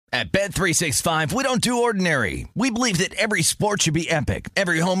At Bet365, we don't do ordinary. We believe that every sport should be epic.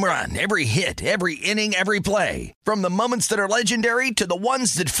 Every home run, every hit, every inning, every play. From the moments that are legendary to the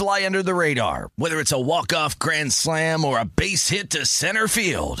ones that fly under the radar. Whether it's a walk-off grand slam or a base hit to center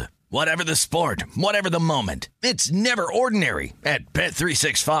field. Whatever the sport, whatever the moment. It's never ordinary at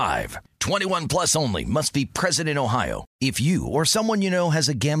Bet365. 21 plus only. Must be present in Ohio. If you or someone you know has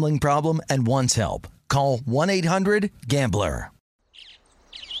a gambling problem and wants help, call 1-800-GAMBLER.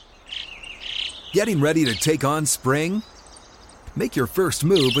 Getting ready to take on spring? Make your first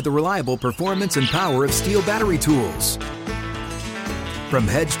move with the reliable performance and power of Steel battery tools. From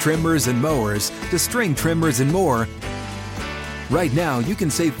hedge trimmers and mowers to string trimmers and more, right now you can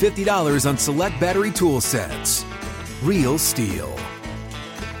save $50 on select battery tool sets. Real Steel.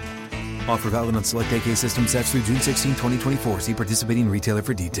 Offer valid on select AK system sets through June 16, 2024. See participating retailer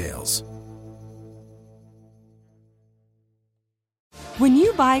for details. When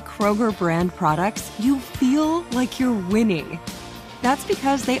you buy Kroger brand products, you feel like you're winning. That's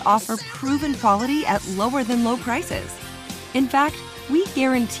because they offer proven quality at lower than low prices. In fact, we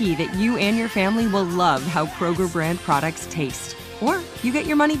guarantee that you and your family will love how Kroger brand products taste, or you get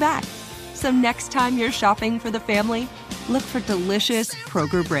your money back. So next time you're shopping for the family, look for delicious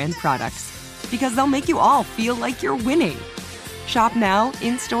Kroger brand products, because they'll make you all feel like you're winning. Shop now,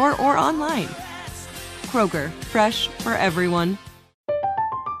 in-store, or online. Kroger, fresh for everyone.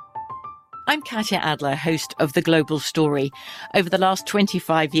 I'm Katya Adler, host of The Global Story. Over the last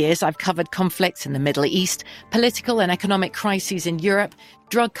 25 years, I've covered conflicts in the Middle East, political and economic crises in Europe,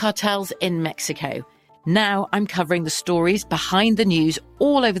 drug cartels in Mexico. Now I'm covering the stories behind the news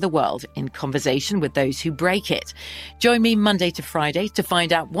all over the world in conversation with those who break it. Join me Monday to Friday to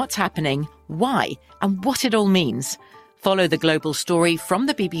find out what's happening, why, and what it all means. Follow The Global Story from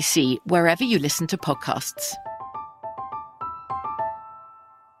the BBC wherever you listen to podcasts.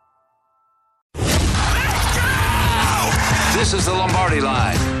 This is the Lombardi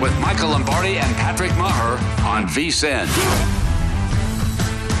Line with Michael Lombardi and Patrick Maher on VSiN.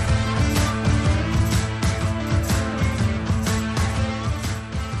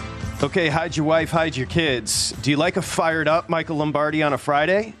 Okay, hide your wife, hide your kids. Do you like a fired up Michael Lombardi on a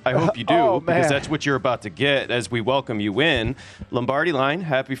Friday? I hope you do, because that's what you're about to get as we welcome you in. Lombardi Line,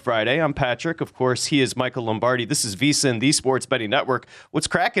 happy Friday. I'm Patrick. Of course, he is Michael Lombardi. This is VSiN, the Sports Betting Network. What's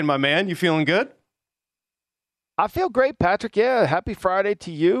cracking, my man? You feeling good? I feel great, Patrick. Yeah, happy Friday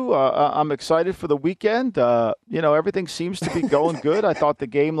to you. I'm excited for the weekend. Everything seems to be going good. I thought the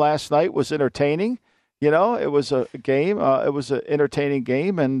game last night was entertaining. It was a game. It was an entertaining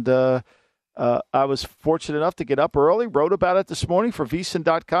game, and I was fortunate enough to get up early, wrote about it this morning for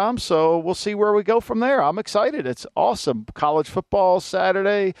VSiN.com, so we'll see where we go from there. I'm excited. It's awesome. College football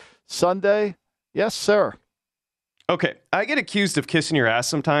Saturday, Sunday. Yes, sir. Okay, I get accused of kissing your ass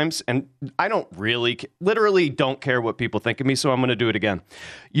sometimes, and I don't literally don't care what people think of me, so I'm going to do it again.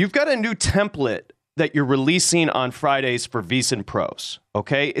 You've got a new template that you're releasing on Fridays for VSiN Pros,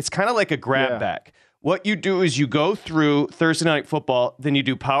 okay? It's kind of like a grab bag. What you do is you go through Thursday Night Football, then you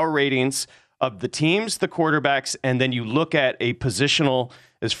do power ratings of the teams, the quarterbacks, and then you look at a positional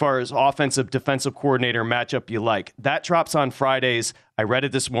as far as offensive, defensive coordinator matchup you like. That drops on Fridays. I read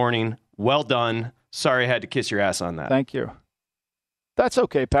it this morning. Well done. Sorry I had to kiss your ass on that. Thank you. That's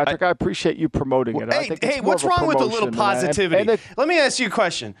okay, Patrick. I appreciate you promoting it. Hey, what's wrong with a little positivity? Let me ask you a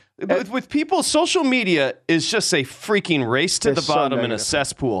question. With people, social media is just a freaking race to the bottom in a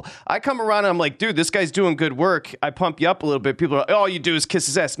cesspool. I come around and I'm like, dude, this guy's doing good work. I pump you up a little bit. People are like, all you do is kiss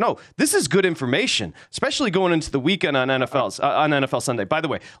his ass. No, this is good information, especially going into the weekend on NFL Sunday. By the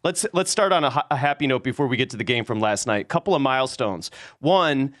way, let's start on a happy note before we get to the game from last night. Couple of milestones.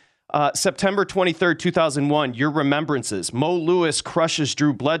 One, September 23rd, 2001, your remembrances. Mo Lewis crushes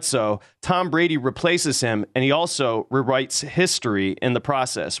Drew Bledsoe. Tom Brady replaces him, and he also rewrites history in the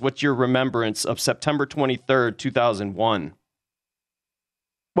process. What's your remembrance of September 23rd, 2001?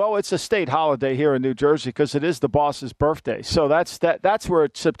 Well, it's a state holiday here in New Jersey because it is the boss's birthday. So that's where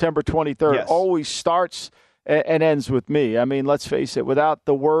September 23rd always starts and ends with me. I mean, let's face it, without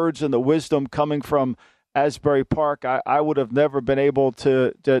the words and the wisdom coming from Asbury Park, I would have never been able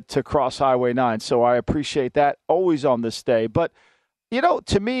to cross Highway 9. So I appreciate that always on this day. But,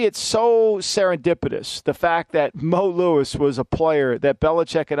 to me, it's so serendipitous, the fact that Mo Lewis was a player that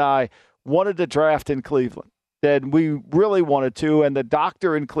Belichick and I wanted to draft in Cleveland, that we really wanted to. And the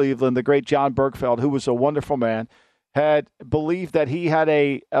doctor in Cleveland, the great John Bergfeld, who was a wonderful man, had believed that he had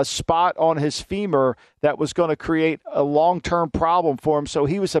a spot on his femur that was going to create a long-term problem for him. So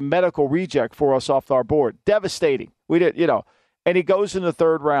he was a medical reject for us off our board. Devastating. We did, and he goes in the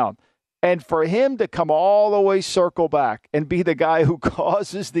third round. And for him to come all the way circle back and be the guy who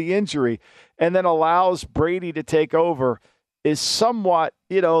causes the injury and then allows Brady to take over is somewhat,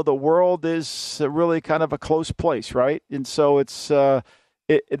 the world is really kind of a close place, right? And so it's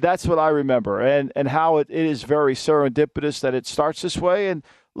that's what I remember, and how it is very serendipitous that it starts this way. And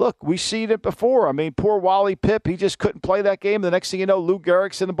look, we've seen it before. I mean, poor Wally Pipp, he just couldn't play that game. The next thing you know, Lou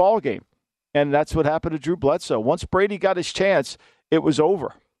Gehrig's in the ball game. And that's what happened to Drew Bledsoe. Once Brady got his chance, it was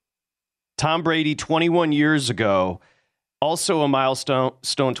over. Tom Brady, 21 years ago, also a milestone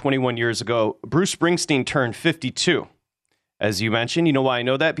 21 years ago. Bruce Springsteen turned 52. As you mentioned, you know why I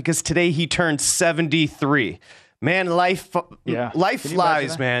know that? Because today he turned 73. Man, life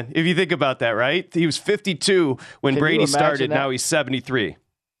flies, man, if you think about that, right? He was 52 when Brady started. Now he's 73.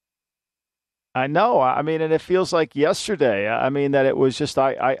 I know. I mean, and it feels like yesterday. I mean, that it was just,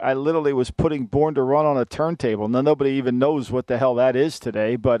 I literally was putting Born to Run on a turntable. Now, nobody even knows what the hell that is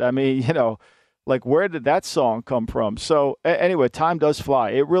today. But, I mean, like, where did that song come from? So, anyway, time does fly.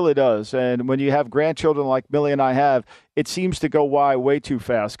 It really does. And when you have grandchildren like Millie and I have, it seems to go way too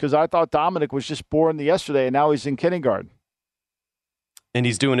fast. Because I thought Dominic was just born yesterday, and now he's in kindergarten. And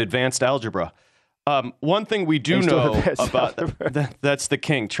he's doing advanced algebra. One thing we do know about that's the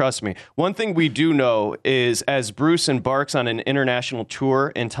king, trust me. One thing we do know is as Bruce embarks on an international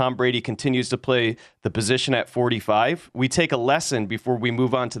tour and Tom Brady continues to play the position at 45, we take a lesson before we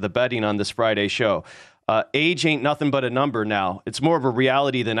move on to the betting on this Friday show. Age ain't nothing but a number now. It's more of a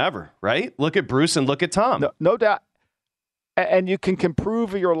reality than ever, right? Look at Bruce and look at Tom. No doubt. And you can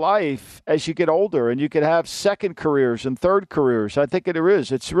improve your life as you get older, and you can have second careers and third careers. I think it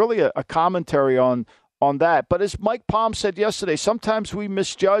is. It's really a commentary on that. But as Mike Palm said yesterday, sometimes we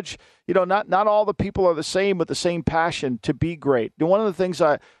misjudge. Not all the people are the same with the same passion to be great. And one of the things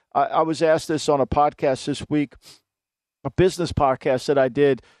I was asked this on a podcast this week, a business podcast that I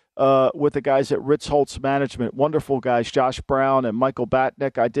did with the guys at Ritz Holtz Management, wonderful guys, Josh Brown and Michael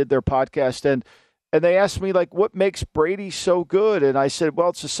Batnick. I did their podcast, and they asked me, like, what makes Brady so good? And I said, well,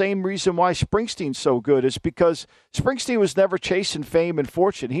 it's the same reason why Springsteen's so good. It's because Springsteen was never chasing fame and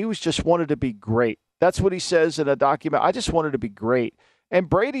fortune. He was just wanted to be great. That's what he says in a document. I just wanted to be great. And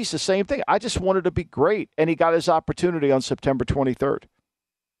Brady's the same thing. I just wanted to be great. And he got his opportunity on September 23rd.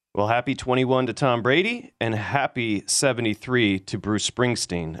 Well, happy 21 to Tom Brady and happy 73 to Bruce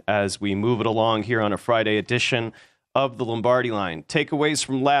Springsteen as we move it along here on a Friday edition of the Lombardi Line. Takeaways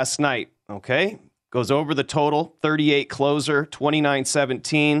from last night, okay? Goes over the total, 38 closer,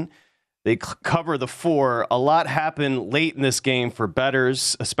 29-17. They cover the 4. A lot happened late in this game for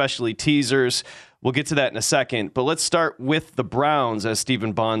bettors, especially teasers. We'll get to that in a second. But let's start with the Browns, as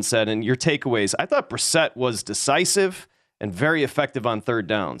Stephen Bond said, and your takeaways. I thought Brissett was decisive and very effective on third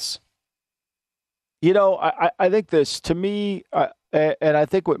downs. I think this, to me, and I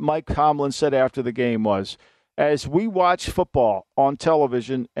think what Mike Tomlin said after the game was, as we watch football on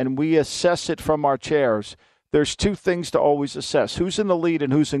television and we assess it from our chairs, there's two things to always assess: who's in the lead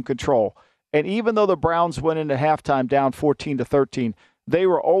and who's in control. And even though the Browns went into halftime down 14-13, they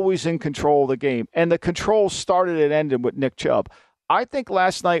were always in control of the game. And the control started and ended with Nick Chubb. I think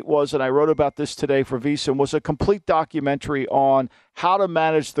last night was, and I wrote about this today for VSiN, was a complete documentary on how to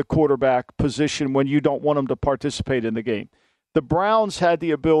manage the quarterback position when you don't want him to participate in the game. The Browns had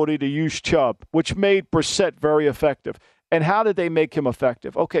the ability to use Chubb, which made Brissett very effective. And how did they make him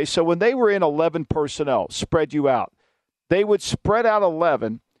effective? Okay, so when they were in 11 personnel, spread you out, they would spread out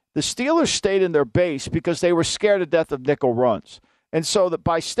 11. The Steelers stayed in their base because they were scared to death of nickel runs. And so that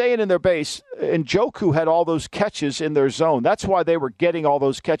by staying in their base, Njoku had all those catches in their zone. That's why they were getting all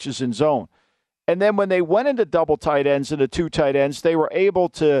those catches in zone. And then when they went into double tight ends and the two tight ends, they were able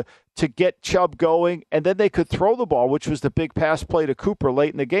to get Chubb going, and then they could throw the ball, which was the big pass play to Cooper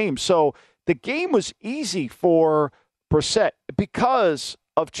late in the game. So the game was easy for Brissett because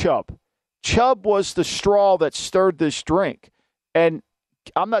of Chubb. Chubb was the straw that stirred this drink. And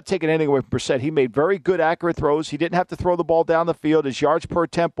I'm not taking anything away from Brissett. He made very good, accurate throws. He didn't have to throw the ball down the field. His yards per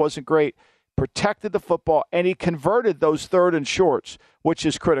attempt wasn't great. Protected the football, and he converted those third and shorts, which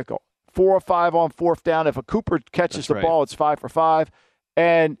is critical. 4 or 5 on fourth down. If a Cooper catches the ball, it's 5 for 5.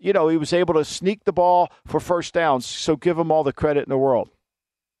 And, he was able to sneak the ball for first downs, so give him all the credit in the world.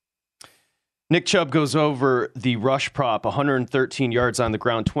 Nick Chubb goes over the rush prop, 113 yards on the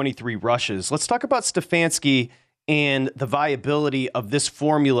ground, 23 rushes. Let's talk about Stefanski and the viability of this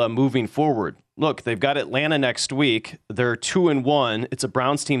formula moving forward. Look, they've got Atlanta next week. They're 2-1. It's a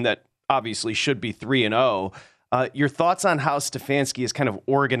Browns team that obviously should be 3-0. Your thoughts on how Stefanski has kind of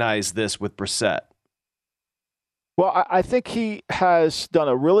organized this with Brissett? Well, I think he has done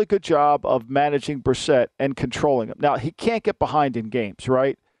a really good job of managing Brissett and controlling him. Now, he can't get behind in games,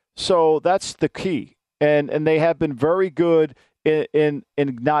 right? So that's the key. And they have been very good in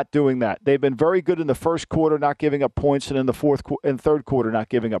not doing that. They've been very good in the first quarter, not giving up points, and in the third quarter, not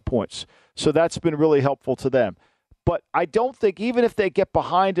giving up points. So that's been really helpful to them. But I don't think even if they get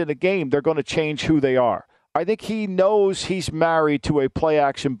behind in a game, they're going to change who they are. I think he knows he's married to a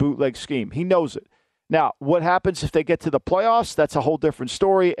play-action bootleg scheme. He knows it. Now, what happens if they get to the playoffs? That's a whole different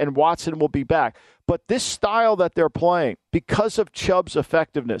story, and Watson will be back. But this style that they're playing, because of Chubb's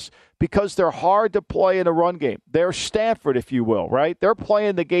effectiveness, because they're hard to play in a run game, they're Stanford, if you will, right? They're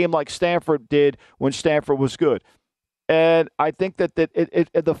playing the game like Stanford did when Stanford was good. And I think that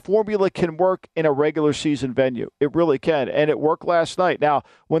the formula can work in a regular season venue. It really can, and it worked last night. Now,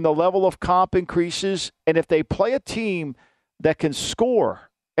 when the level of comp increases, and if they play a team that can score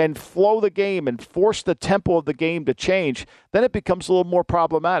and flow the game and force the tempo of the game to change, then it becomes a little more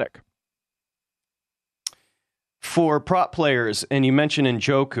problematic. For prop players, and you mentioned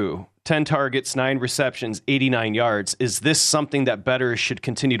Njoku, 10 targets, 9 receptions, 89 yards. Is this something that bettors should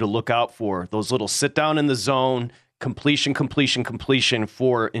continue to look out for? Those little sit down in the zone, completion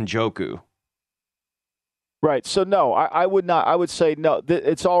for Njoku. Right. So, no, I would not. I would say, no,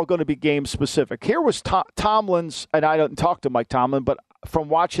 it's all going to be game specific. Here was Tomlin's, and I didn't talk to Mike Tomlin, but from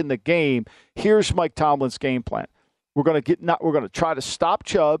watching the game, here's Mike Tomlin's game plan. We're going to try to stop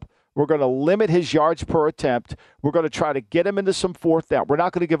Chubb. We're going to limit his yards per attempt. We're going to try to get him into some fourth down. We're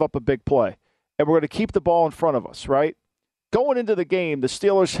not going to give up a big play. And we're going to keep the ball in front of us, right? Going into the game, the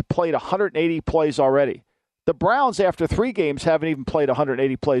Steelers have played 180 plays already. The Browns, after 3 games, haven't even played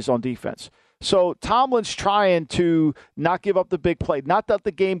 180 plays on defense. So Tomlin's trying to not give up the big play, not let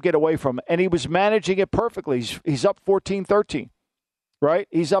the game get away from him. And he was managing it perfectly. He's up 14-13, right?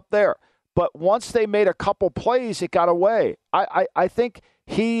 He's up there. But once they made a couple plays, it got away. I think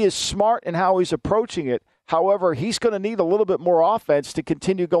he is smart in how he's approaching it. However, he's going to need a little bit more offense to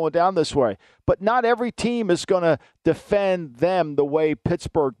continue going down this way. But not every team is going to defend them the way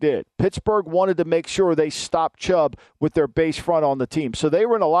Pittsburgh did. Pittsburgh wanted to make sure they stopped Chubb with their base front on the team. So they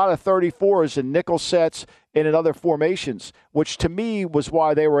were in a lot of 34s and nickel sets and in other formations, which to me was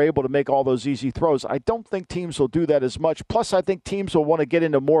why they were able to make all those easy throws. I don't think teams will do that as much. Plus, I think teams will want to get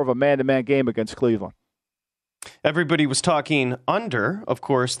into more of a man-to-man game against Cleveland. Everybody was talking under. Of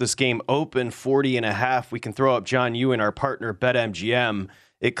course, this game opened 40.5. We can throw up John Ewan, our partner, BetMGM.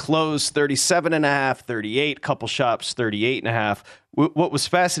 It closed 37.5, 38, couple shops, 38.5. What was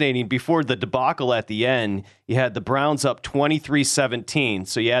fascinating, before the debacle at the end, you had the Browns up 23-17.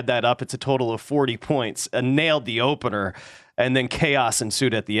 So you add that up, it's a total of 40 points. Nailed the opener, and then chaos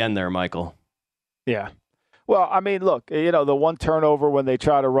ensued at the end there, Michael. Yeah. Well, I mean, look, the one turnover when they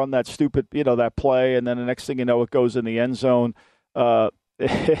try to run that stupid, that play, and then the next thing you know, it goes in the end zone.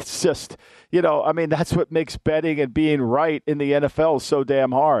 It's just, that's what makes betting and being right in the NFL so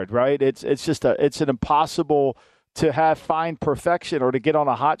damn hard, right? It's an impossible to find perfection or to get on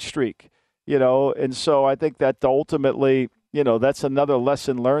a hot streak, and so I think that ultimately, that's another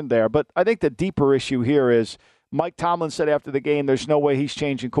lesson learned there. But I think the deeper issue here is Mike Tomlin said after the game, there's no way he's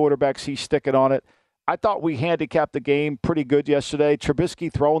changing quarterbacks. He's sticking on it. I thought we handicapped the game pretty good yesterday.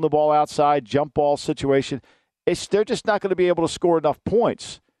 Trubisky throwing the ball outside, jump ball situation. They're just not going to be able to score enough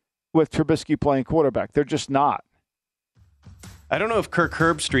points with Trubisky playing quarterback. They're just not. I don't know if Kirk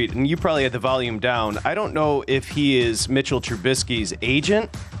Herbstreit, and you probably had the volume down, I don't know if he is Mitchell Trubisky's agent,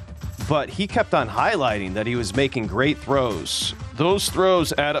 but he kept on highlighting that he was making great throws. Those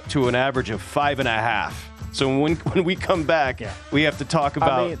throws add up to an average of 5.5. So when we come back, we have to talk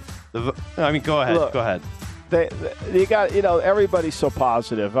about... go ahead. Look, go ahead. You got, everybody's so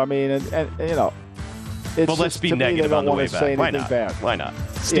positive. I mean, and it's well, let's be negative on the way back. Why not? Bad. Why not?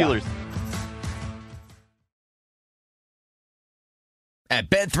 Steelers. Yeah. At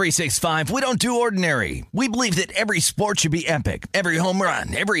Bet365, we don't do ordinary. We believe that every sport should be epic. Every home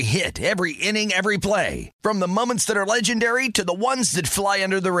run, every hit, every inning, every play. From the moments that are legendary to the ones that fly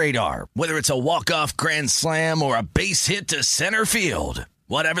under the radar. Whether it's a walk-off grand slam or a base hit to center field.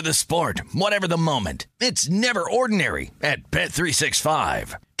 Whatever the sport, whatever the moment, it's never ordinary at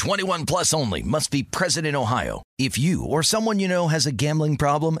Bet365. 21 plus only. Must be present in Ohio. If you or someone you know has a gambling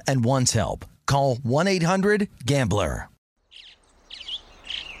problem and wants help, call 1-800-GAMBLER.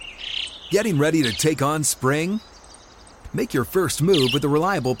 Getting ready to take on spring? Make your first move with the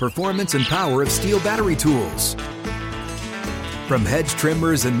reliable performance and power of Steel battery tools. From hedge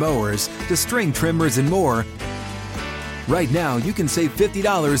trimmers and mowers to string trimmers and more, right now, you can save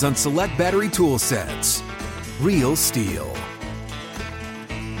 $50 on select battery tool sets. Real Steel.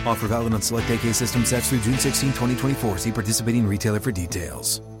 Offer valid on select AK system sets through June 16, 2024. See participating retailer for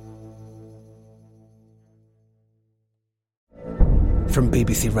details. From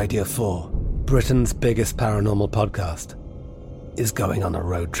BBC Radio 4, Britain's biggest paranormal podcast is going on a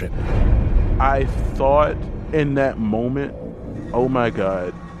road trip. I thought in that moment, oh my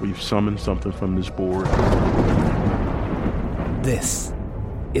God, we've summoned something from this board. This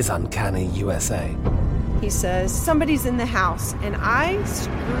is Uncanny USA. He says, somebody's in the house, and I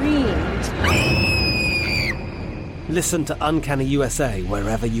screamed. Listen to Uncanny USA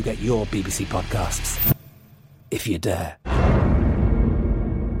wherever you get your BBC podcasts, if you dare.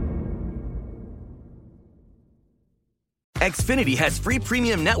 Xfinity has free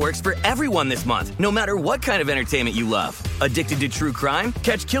premium networks for everyone this month, no matter what kind of entertainment you love. Addicted to true crime?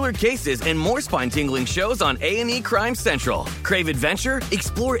 Catch killer cases and more spine-tingling shows on A&E Crime Central. Crave adventure?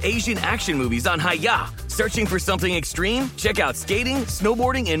 Explore Asian action movies on Hi-YAH. Searching for something extreme? Check out skating,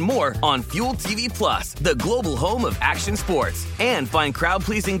 snowboarding, and more on Fuel TV Plus, the global home of action sports. And find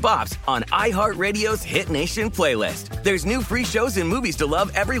crowd-pleasing bops on iHeartRadio's Hit Nation playlist. There's new free shows and movies to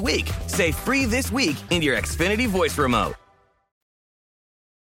love every week. Say free this week in your Xfinity voice remote.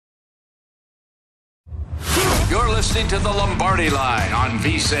 You're listening to the Lombardi Line on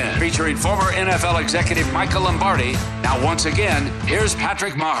VSiN, featuring former NFL executive Michael Lombardi. Now, once again, here's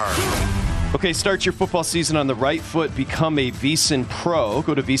Patrick Maher. Okay, start your football season on the right foot. Become a VSiN Pro.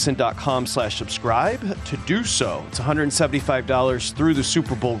 Go to VSiN.com/subscribe to do so. It's $175 through the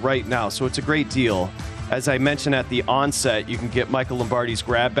Super Bowl right now, so it's a great deal. As I mentioned at the onset, you can get Michael Lombardi's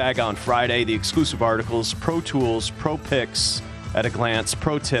grab bag on Friday, the exclusive articles, pro tools, pro picks, at a glance,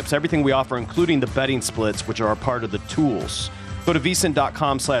 pro tips, everything we offer, including the betting splits, which are a part of the tools. Go to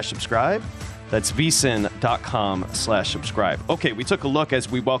VSiN.com/subscribe. That's VSiN.com/subscribe. Okay, we took a look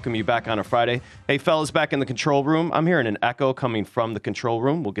as we welcome you back on a Friday. Hey, fellas, back in the control room. I'm hearing an echo coming from the control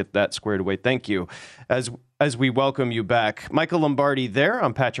room. We'll get that squared away. Thank you. As we welcome you back. Michael Lombardi there.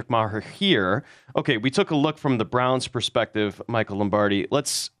 I'm Patrick Maher here. Okay, we took a look from the Browns' perspective, Michael Lombardi.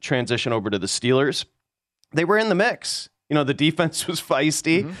 Let's transition over to the Steelers. They were in the mix. You know, the defense was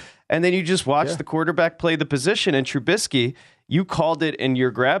feisty, and then you just watched the quarterback play the position. And Trubisky, you called it in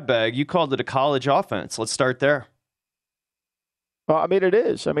your grab bag. You called it a college offense. Let's start there. Well, I mean, it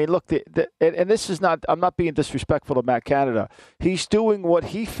is. I mean, look, and this is not, I'm not being disrespectful to Matt Canada. He's doing what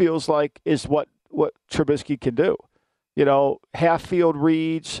he feels like is what Trubisky can do. You know, half-field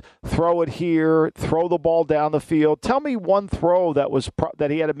reads, throw it here, throw the ball down the field. Tell me one throw that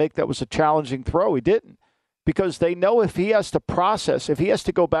he had to make that was a challenging throw. He didn't. Because they know if he has to process, if he has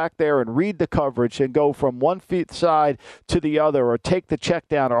to go back there and read the coverage and go from one side to the other or take the check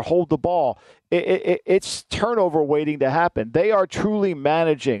down or hold the ball, it's turnover waiting to happen. They are truly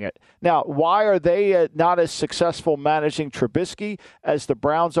managing it. Now, why are they not as successful managing Trubisky as the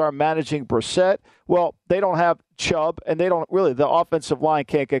Browns are managing Brissett? Well, they don't have Chubb, and they don't really, the offensive line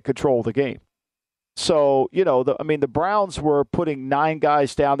can't get control of the game. So, you know, the Browns were putting 9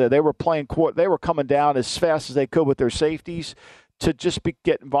 guys down there. They were coming down as fast as they could with their safeties to just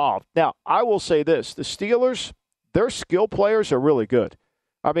get involved. Now, I will say this. The Steelers, their skill players are really good.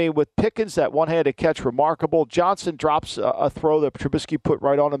 I mean, with Pickens, that one-handed catch, remarkable. Johnson drops a throw that Trubisky put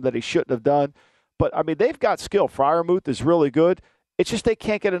right on him that he shouldn't have done. But, I mean, they've got skill. Freiermuth is really good. It's just they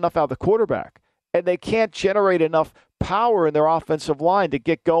can't get enough out of the quarterback. And they can't generate enough power in their offensive line to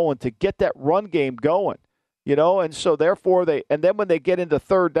get going, to get that run game going, you know, and so therefore and then when they get into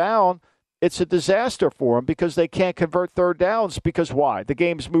third down, it's a disaster for them because they can't convert third downs because why? The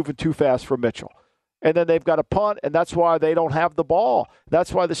game's moving too fast for Mitchell. And then they've got to punt, and that's why they don't have the ball.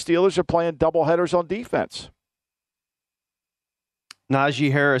 That's why the Steelers are playing doubleheaders on defense.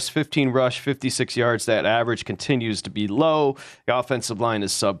 Najee Harris, 15 rush, 56 yards. That average continues to be low. The offensive line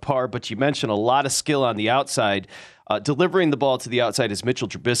is subpar, but you mentioned a lot of skill on the outside. Delivering the ball to the outside is Mitchell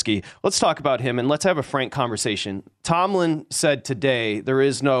Trubisky. Let's talk about him, and let's have a frank conversation. Tomlin said today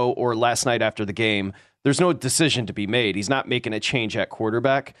or last night after the game, there's no decision to be made. He's not making a change at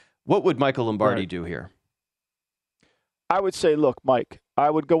quarterback. What would Michael Lombardi do here? I would say, look, Mike, I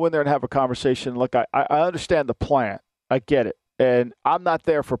would go in there and have a conversation. Look, I understand the plan. I get it. And I'm not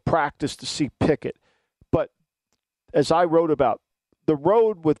there for practice to see Pickett. But as I wrote about, the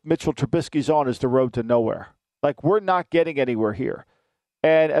road with Mitchell Trubisky's on is the road to nowhere. Like, we're not getting anywhere here.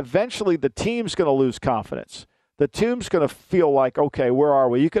 And eventually the team's going to lose confidence. The team's going to feel like, okay, where are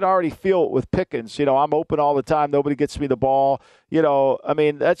we? You can already feel it with Pickens. You know, I'm open all the time. Nobody gets me the ball. You know, I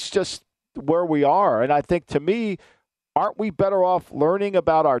mean, that's just where we are. And I think, to me, aren't we better off learning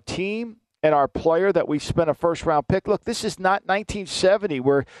about our team and our player that we spent a first-round pick? Look, this is not 1970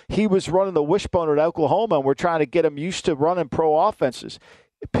 where he was running the wishbone at Oklahoma and we're trying to get him used to running pro offenses.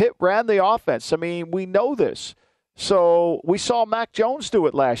 Pitt ran the offense. I mean, we know this. So we saw Mac Jones do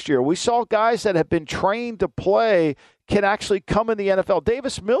it last year. We saw guys that have been trained to play can actually come in the NFL.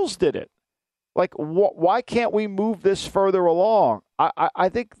 Davis Mills did it. Like, why can't we move this further along? I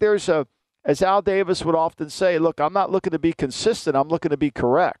think there's as Al Davis would often say, look, I'm not looking to be consistent. I'm looking to be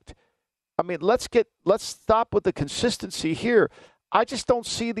correct. I mean, let's stop with the consistency here. I just don't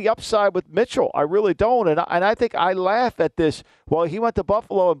see the upside with Mitchell. I really don't. And I think I laugh at this. Well, he went to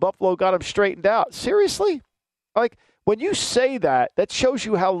Buffalo and Buffalo got him straightened out. Seriously? Like, when you say that, that shows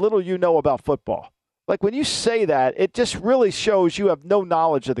you how little you know about football. Like, when you say that, it just really shows you have no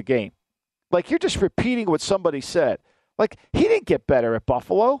knowledge of the game. Like, you're just repeating what somebody said. Like, he didn't get better at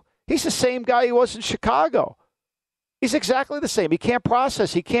Buffalo. He's the same guy he was in Chicago. He's exactly the same. He can't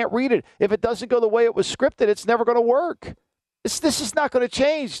process. He can't read it. If it doesn't go the way it was scripted, it's never going to work. This is not going to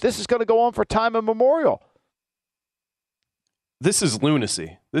change. This is going to go on for time immemorial. This is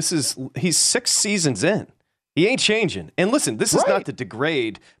lunacy. He's 6 seasons in. He ain't changing. And listen, this is not to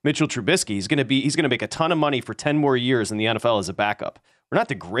degrade Mitchell Trubisky. He's going to make a ton of money for 10 more years in the NFL as a backup. We're not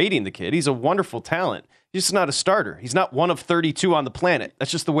degrading the kid. He's a wonderful talent. He's just not a starter. He's not one of 32 on the planet.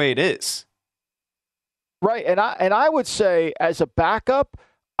 That's just the way it is. Right, and I would say as a backup,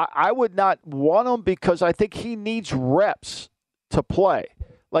 I would not want him because I think he needs reps to play.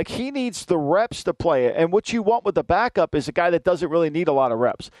 Like, he needs the reps to play. And what you want with the backup is a guy that doesn't really need a lot of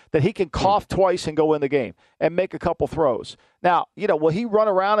reps, that he can cough twice and go in the game and make a couple throws. Now, will he run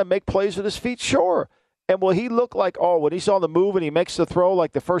around and make plays with his feet? Sure. And will he look like, when he's on the move and he makes the throw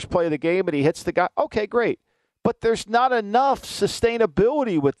like the first play of the game and he hits the guy? Okay, great. But there's not enough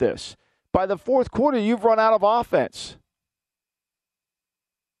sustainability with this. By the fourth quarter, you've run out of offense.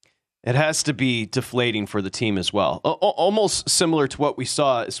 It has to be deflating for the team as well. Almost similar to what we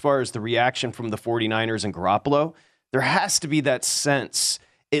saw as far as the reaction from the 49ers and Garoppolo. There has to be that sense,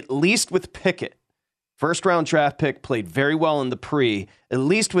 at least with Pickett. First-round draft pick, played very well in the pre. At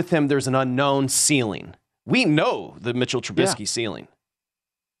least with him, there's an unknown ceiling. We know the Mitchell Trubisky ceiling.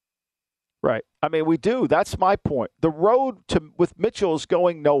 Right. I mean, we do. That's my point. The road with Mitchell is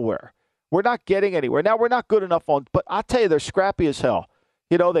going nowhere. We're not getting anywhere. Now, we're not good enough but I'll tell you, they're scrappy as hell.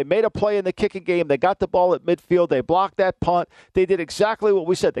 They made a play in the kicking game. They got the ball at midfield. They blocked that punt. They did exactly what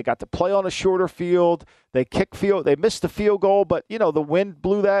we said. They got to play on a shorter field. They kicked field. They missed the field goal, but, the wind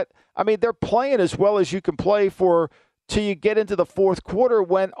blew that. I mean, they're playing as well as you can play till you get into the fourth quarter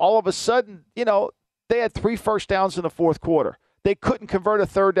when all of a sudden, they had 3 first downs in the fourth quarter. They couldn't convert a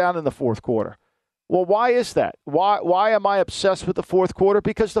third down in the fourth quarter. Well, why is that? Why am I obsessed with the fourth quarter?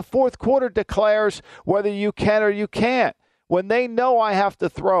 Because the fourth quarter declares whether you can or you can't. When they know I have to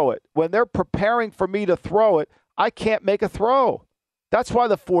throw it, when they're preparing for me to throw it, I can't make a throw. That's why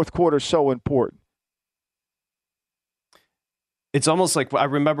the fourth quarter is so important. It's almost like I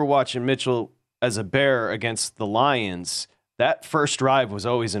remember watching Mitchell as a Bear against the Lions. That first drive was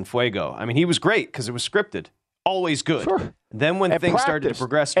always in fuego. I mean, he was great because it was scripted. Always good. Sure. Then when things started to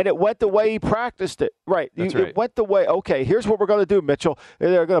progress. And it went the way he practiced it. Right. Right. It went the way, okay, here's what we're going to do, Mitchell.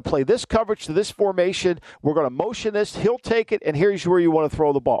 They're going to play this coverage to this formation. We're going to motion this. He'll take it, and here's where you want to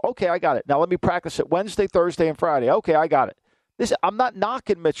throw the ball. Okay, I got it. Now let me practice it Wednesday, Thursday, and Friday. Okay, I got it. I'm not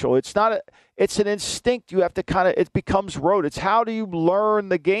knocking Mitchell. It's an instinct. You have to it becomes rote. It's how do you learn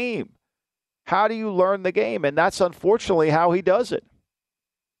the game? How do you learn the game? And that's unfortunately how he does it.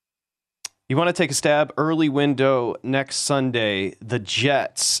 You want to take a stab? Early window next Sunday, the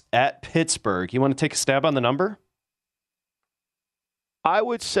Jets at Pittsburgh. You want to take a stab on the number? I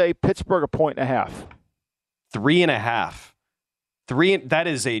would say Pittsburgh 1.5. 3.5. That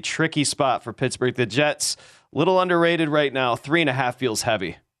is a tricky spot for Pittsburgh. The Jets, a little underrated right now. 3.5 feels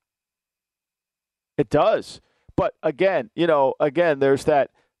heavy. It does. But again, there's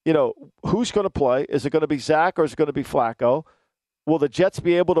that, who's going to play? Is it going to be Zach or is it going to be Flacco? Will the Jets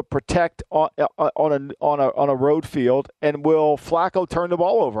be able to protect on a road field? And will Flacco turn the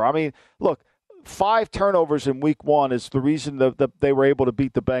ball over? I mean, look, 5 turnovers in week 1 is the reason that they were able to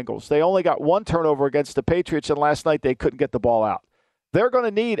beat the Bengals. They only got 1 turnover against the Patriots, and last night they couldn't get the ball out. They're going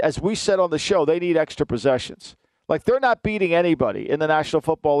to need, as we said on the show, they need extra possessions. Like, they're not beating anybody in the National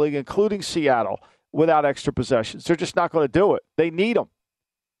Football League, including Seattle, without extra possessions. They're just not going to do it. They need them.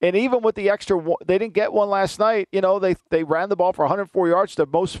 And even with the extra, they didn't get one last night. They ran the ball for 104 yards, the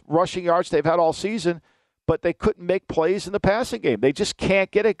most rushing yards they've had all season, but they couldn't make plays in the passing game. They just can't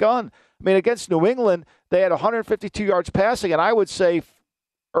get it done. I mean, against New England, they had 152 yards passing, and I would say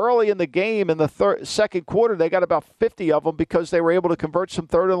early in the game, in the second quarter, they got about 50 of them because they were able to convert some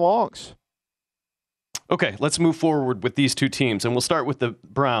third and longs. Okay, let's move forward with these two teams, and we'll start with the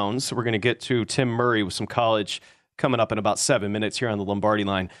Browns. We're going to get to Tim Murray with some college coming up in about 7 minutes here on the Lombardi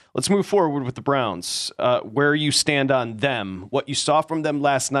line. Let's move forward with the Browns. Where you stand on them, what you saw from them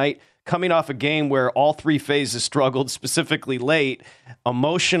last night, coming off a game where all three phases struggled, specifically late.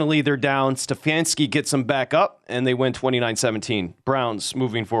 Emotionally, they're down. Stefanski gets them back up, and they win 29-17. Browns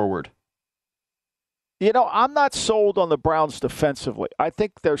moving forward. I'm not sold on the Browns defensively. I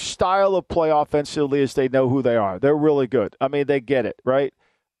think their style of play offensively is they know who they are. They're really good. I mean, they get it, right?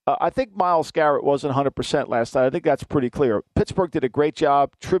 I think Myles Garrett wasn't 100% last night. I think that's pretty clear. Pittsburgh did a great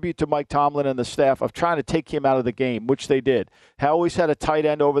job, tribute to Mike Tomlin and the staff, of trying to take him out of the game, which they did. Always had a tight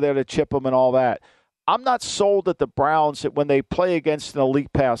end over there to chip him and all that. I'm not sold at the Browns that when they play against an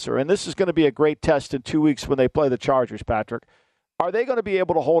elite passer, and this is going to be a great test in 2 weeks when they play the Chargers, Patrick, are they going to be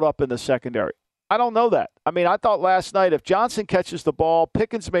able to hold up in the secondary? I don't know that. I mean, I thought last night if Johnson catches the ball,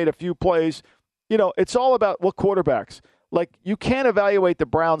 Pickens made a few plays, it's all about what quarterbacks. Like, you can't evaluate the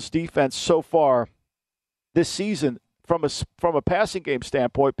Browns' defense so far this season from a passing game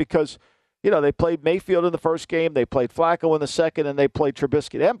standpoint because, they played Mayfield in the first game, they played Flacco in the second, and they played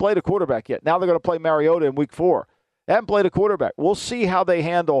Trubisky. They haven't played a quarterback yet. Now they're going to play Mariota in week 4. They haven't played a quarterback. We'll see how they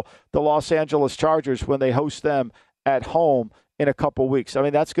handle the Los Angeles Chargers when they host them at home in a couple weeks. I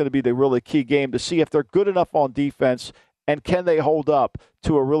mean, that's going to be the really key game to see if they're good enough on defense and can they hold up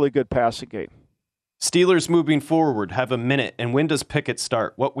to a really good passing game. Steelers moving forward, have a minute. And when does Pickett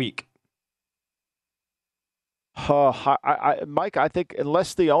start? What week? Mike, I think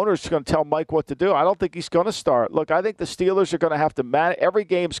unless the owner's going to tell Mike what to do, I don't think he's going to start. Look, I think the Steelers are going to have to manage. Every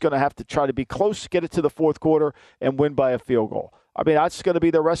game's going to have to try to be close, get it to the fourth quarter, and win by a field goal. I mean, that's going to be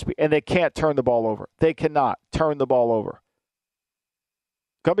the recipe. And they can't turn the ball over. They cannot turn the ball over.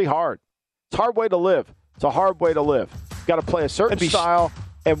 It's going to be hard. It's a hard way to live. It's a hard way to live. You've got to play a certain style,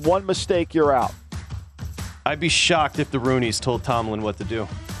 and one mistake, you're out. I'd be shocked if the Rooneys told Tomlin what to do.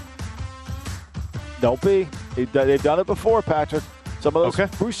 Don't be. They've done it before, Patrick. Some of those.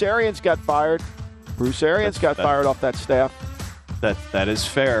 Okay. Bruce Arians got fired. Bruce Arians got fired off that staff. That is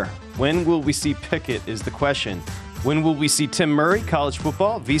fair. When will we see Pickett is the question. When will we see Tim Murray, college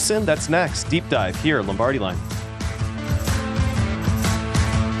football, VSiN? That's next. Deep dive here, Lombardi Line.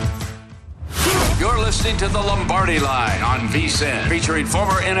 You're listening to the Lombardi Line on VSiN, featuring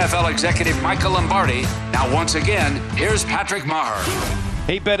former NFL executive Michael Lombardi. Now, once again, here's Patrick Maher.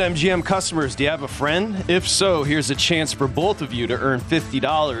 Hey, BetMGM customers, do you have a friend? If so, here's a chance for both of you to earn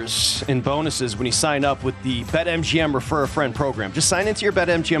 $50 in bonuses when you sign up with the BetMGM Refer a Friend program. Just sign into your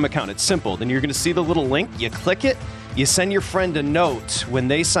BetMGM account. It's simple. Then you're going to see the little link. You click it. You send your friend a note. When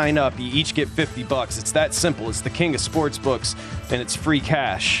they sign up, you each get $50. It's that simple. It's the king of sports books, and it's free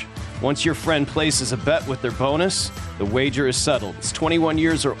cash. Once your friend places a bet with their bonus, the wager is settled. It's 21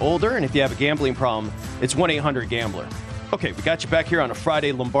 years or older, and if you have a gambling problem, it's 1-800-GAMBLER. Okay, we got you back here on a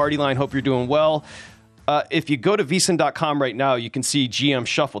Friday Lombardi Line. Hope you're doing well. If you go to VSiN.com right now, you can see GM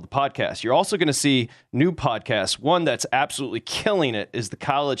Shuffle, the podcast. You're also going to see new podcasts. One that's absolutely killing it is the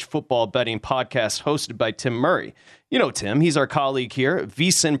College Football Betting Podcast hosted by Tim Murray. You know Tim. He's our colleague here.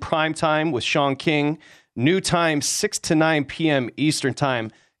 VSiN Primetime with Sean King. New time, 6 to 9 p.m. Eastern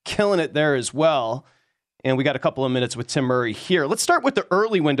Time. Killing it there as well. And we got a couple of minutes with Tim Murray here. Let's start with the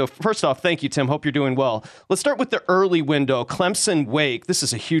early window. First off, thank you, Tim. Hope you're doing well. Let's start with the early window. Clemson-Wake. This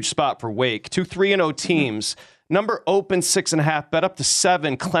is a huge spot for Wake. 2 3-0 teams. Number open 6.5. Bet up to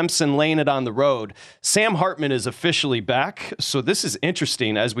 7. Clemson laying it on the road. Sam Hartman is officially back. So this is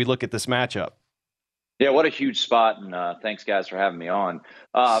interesting as we look at this matchup. Yeah, what a huge spot. And thanks, guys, for having me on.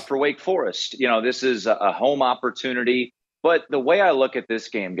 For Wake Forest, this is a home opportunity. But the way I look at this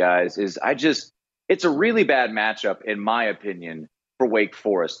game, guys, is it's a really bad matchup, in my opinion, for Wake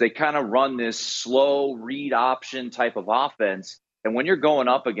Forest. They kind of run this slow read option type of offense. And when you're going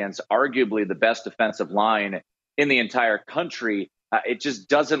up against arguably the best defensive line in the entire country, it just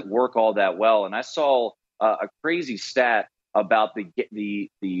doesn't work all that well. And I saw a crazy stat about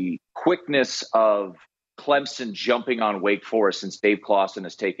the quickness of Clemson jumping on Wake Forest since Dave Clawson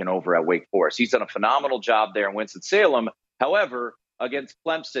has taken over at Wake Forest. He's done a phenomenal job there in Winston-Salem. However, against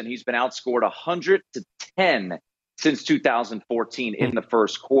Clemson, he's been outscored 100-10 since 2014 in the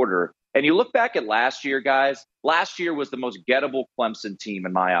first quarter. And you look back at last year, guys, last year was the most gettable Clemson team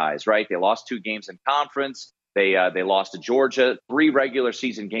in my eyes, right? They lost 2 games in conference. They lost to Georgia. 3 regular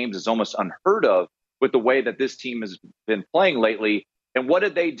season games is almost unheard of with the way that this team has been playing lately. And what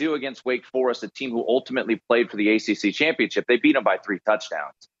did they do against Wake Forest, a team who ultimately played for the ACC championship? They beat them by 3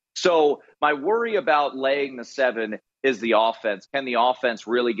 touchdowns. So my worry about laying the 7 is the offense. Can the offense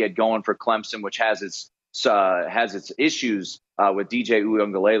really get going for Clemson, which has its issues with DJ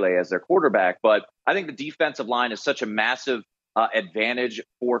Uiagalelei as their quarterback? But I think the defensive line is such a massive advantage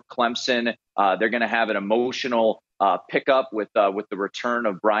for Clemson. They're going to have an emotional pickup with the return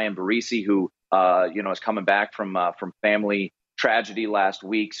of Brian Barisi, who is coming back from family tragedy last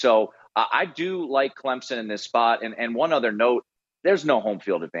week. So I do like Clemson in this spot. And one other note, there's no home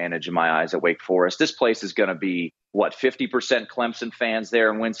field advantage in my eyes at Wake Forest. This place is going to be, 50% Clemson fans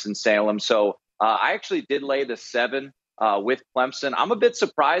there in Winston-Salem. So I actually did lay the 7 with Clemson. I'm a bit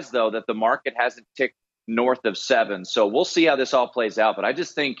surprised, though, that the market hasn't ticked north of 7. So we'll see how this all plays out. But I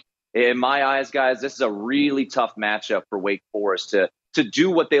just think, in my eyes, guys, this is a really tough matchup for Wake Forest to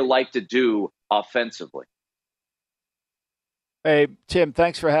do what they like to do offensively. Hey, Tim,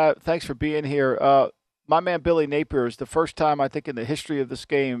 thanks for being here. My man Billy Napier is the first time, I think, in the history of this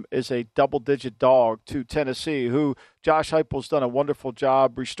game is a double-digit dog to Tennessee, who Josh Heupel's done a wonderful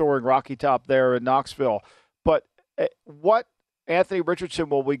job restoring Rocky Top there in Knoxville. But what Anthony Richardson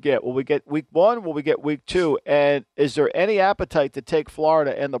will we get? Will we get week 1? Will we get week 2? And is there any appetite to take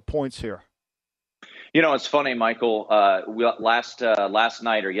Florida and the points here? It's funny, Michael. Last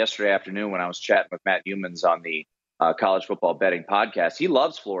night or yesterday afternoon when I was chatting with Matt Humans on the college football betting podcast, he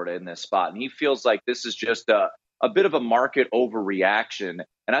loves Florida in this spot, and he feels like this is just a bit of a market overreaction.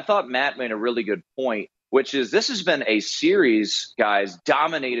 And I thought Matt made a really good point, which is this has been a series, guys,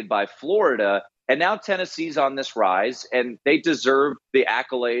 dominated by Florida, and now Tennessee's on this rise, and they deserve the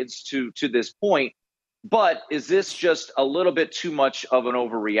accolades to this point. But is this just a little bit too much of an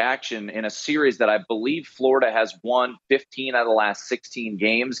overreaction in a series that I believe Florida has won 15 out of the last 16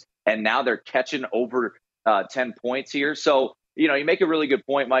 games, and now they're catching over 10 points here? So, you make a really good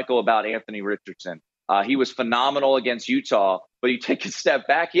point, Michael, about Anthony Richardson. He was phenomenal against Utah, but you take a step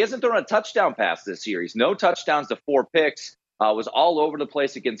back. He hasn't thrown a touchdown pass this series. No touchdowns to 4 picks. Was all over the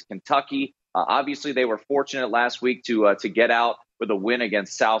place against Kentucky. Obviously, they were fortunate last week to get out with a win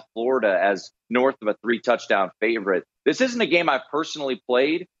against South Florida as north of a 3-touchdown favorite. This isn't a game I've personally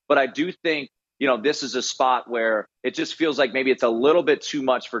played, but I do think, this is a spot where it just feels like maybe it's a little bit too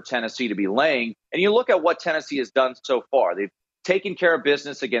much for Tennessee to be laying. And you look at what Tennessee has done so far. They've taken care of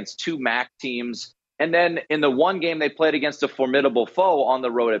business against 2 MAC teams. And then in the one game they played against a formidable foe on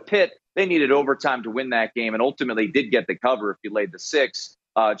the road at Pitt, they needed overtime to win that game and ultimately did get the cover if you laid the 6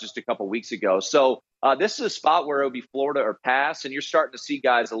 just a couple weeks ago. So this is a spot where it would be Florida or pass, and you're starting to see,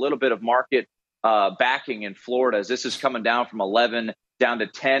 guys, a little bit of market backing in Florida as this is coming down from 11 down to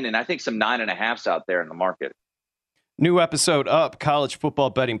 10, and I think some 9.5s out there in the market. New episode up, College Football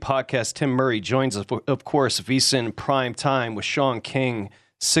Betting Podcast. Tim Murray joins us, of course, VSiN Prime Time with Sean King,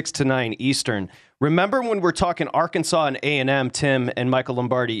 6 to 9 Eastern. Remember when we're talking Arkansas and A&M, Tim and Michael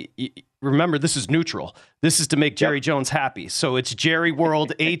Lombardi, remember this is neutral. This is to make Jerry Jones happy. So it's Jerry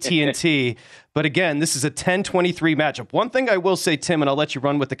World, AT&T. But again, this is a 10-23 matchup. One thing I will say, Tim, and I'll let you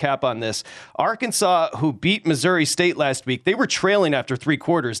run with the cap on this, Arkansas, who beat Missouri State last week, they were trailing after 3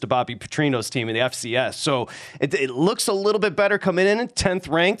 quarters to Bobby Petrino's team in the FCS. So it looks a little bit better coming in, 10th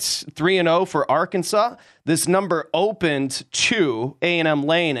ranked, 3-0 for Arkansas. This number opened to A&M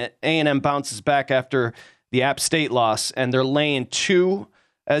laying it. A&M bounces back after the App State loss, and they're laying 2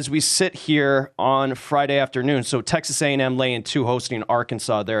 as we sit here on Friday afternoon. So Texas A&M laying 2, hosting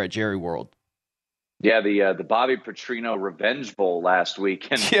Arkansas there at Jerry World. Yeah, the Bobby Petrino Revenge Bowl last week.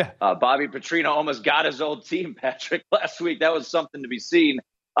 And Bobby Petrino almost got his old team, Patrick, last week. That was something to be seen.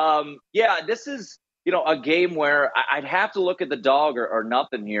 This is, a game where I'd have to look at the dog or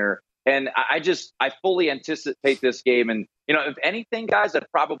nothing here. And I fully anticipate this game. And, if anything, guys, I'd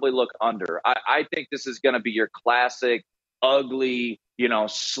probably look under. I think this is going to be your classic, ugly,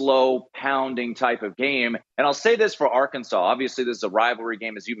 slow pounding type of game. And I'll say this for Arkansas. Obviously, this is a rivalry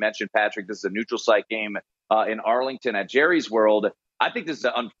game. As you mentioned, Patrick, this is a neutral site game in Arlington at Jerry's World. I think this is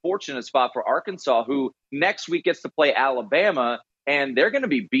an unfortunate spot for Arkansas, who next week gets to play Alabama, and they're going to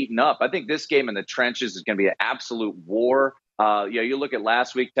be beaten up. I think this game in the trenches is going to be an absolute war. You look at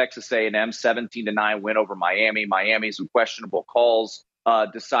last week, Texas A&M 17-9 win over Miami. Miami, some questionable calls,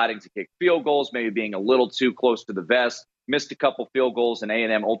 deciding to kick field goals, maybe being a little too close to the vest. Missed a couple field goals, and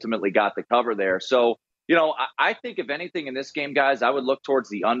A&M ultimately got the cover there. So, I think if anything in this game, guys, I would look towards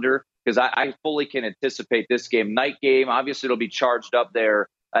the under because I fully can anticipate this game. Night game, obviously it'll be charged up there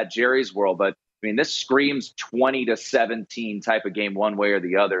at Jerry's World, but this screams 20-17 type of game one way or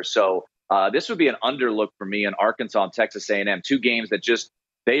the other. So this would be an underlook for me in Arkansas and Texas A&M, 2 games that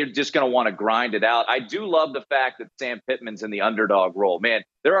they're just going to want to grind it out. I do love the fact that Sam Pittman's in the underdog role. Man,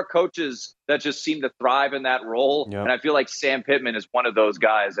 there are coaches that just seem to thrive in that role, and I feel like Sam Pittman is one of those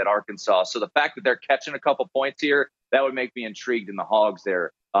guys at Arkansas. So the fact that they're catching a couple points here, that would make me intrigued in the Hogs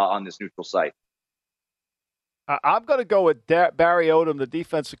there on this neutral site. I'm going to go with Barry Odom, the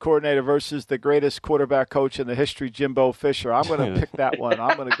defensive coordinator, versus the greatest quarterback coach in the history, Jimbo Fisher. I'm going to pick that one.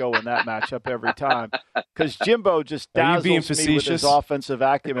 I'm going to go in that matchup every time because Jimbo just dazzles me with his offensive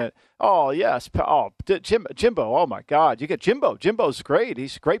acumen. Oh, yes. Jimbo. Oh, my God. You get Jimbo. Jimbo's great.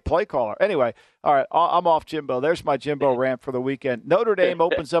 He's a great play caller. Anyway, all right, I'm off Jimbo. There's my Jimbo rant for the weekend. Notre Dame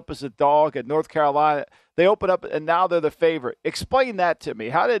opens up as a dog at North Carolina. They open up, and now they're the favorite. Explain that to me.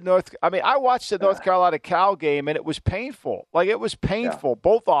 How did I watched the North Carolina Cal game, and it was painful. Like, it was painful. Yeah.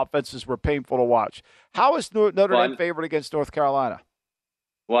 Both offenses were painful to watch. How is Notre Dame favored against North Carolina?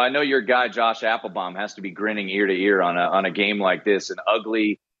 Well, I know your guy, Josh Applebaum, has to be grinning ear to ear on a game like this, an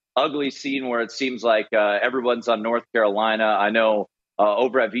ugly scene where it seems like everyone's on North Carolina. I know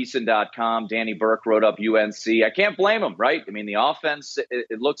over at VSiN.com, Danny Burke wrote up UNC. I can't blame him, right? I mean, the offense,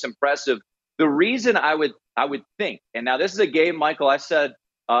 it looks impressive. The reason I would think, and now this is a game, Michael, I said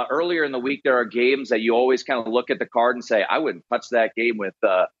earlier in the week, there are games that you always kind of look at the card and say, I wouldn't touch that game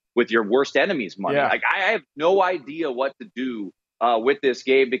with your worst enemy's money. Yeah. Like, I have no idea what to do with this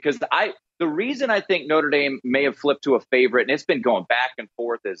game, because the reason I think Notre Dame may have flipped to a favorite, and it's been going back and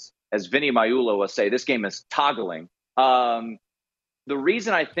forth, as Vinny Magliulo will say, this game is toggling. The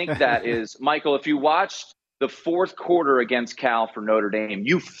reason I think that is, Michael, if you watched the fourth quarter against Cal for Notre Dame,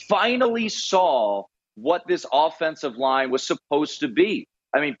 you finally saw what this offensive line was supposed to be.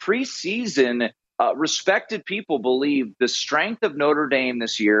 I mean, preseason, respected people believe the strength of Notre Dame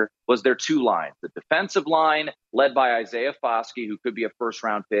this year was their two lines, the defensive line led by Isaiah Foskey, who could be a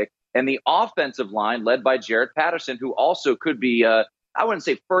first-round pick, and the offensive line led by Jaret Patterson, who also could be, I wouldn't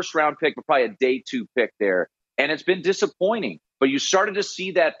say first-round pick, but probably a day two pick there. And it's been disappointing. But you started to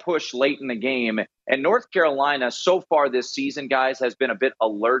see that push late in the game. And North Carolina, so far this season, guys, has been a bit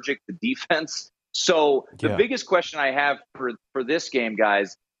allergic to defense. So the biggest question I have for this game,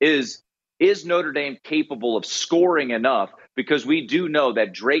 guys, is Notre Dame capable of scoring enough? Because we do know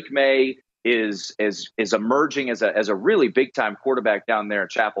that Drake May is emerging as a really big-time quarterback down there at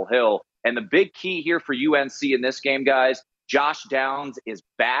Chapel Hill. And the big key here for UNC in this game, guys, Josh Downs is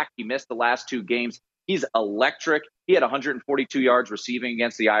back. He missed the last two games. He's electric. He had 142 yards receiving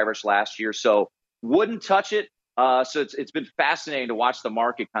against the Irish last year, so wouldn't touch it. So it's been fascinating to watch the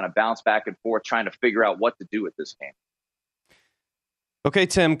market kind of bounce back and forth, trying to figure out what to do with this game. Okay,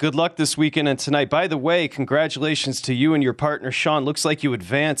 Tim, good luck this weekend and tonight. By the way, congratulations to you and your partner, Sean. Looks like you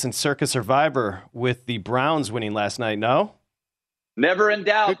advanced in Circa Survivor with the Browns winning last night, no? Never in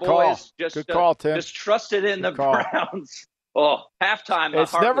doubt, good boys. Call. Good call, Tim. Just trusted in the Browns. Oh, halftime.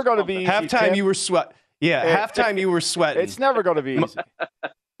 It's never going to be easy. Halftime, Tim. You were sweat. Yeah, halftime you were sweating. It's never going to be easy.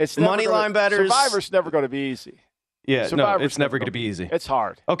 It's money line bettors. Survivor's never going to be easy. Yeah, no, it's never going to be easy. It's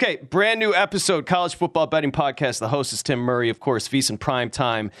hard. Okay, brand new episode, College Football Betting Podcast. The host is Tim Murray, of course, VSiN Prime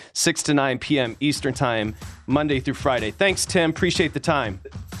Time, 6 to 9 p.m. Eastern Time, Monday through Friday. Thanks, Tim. Appreciate the time.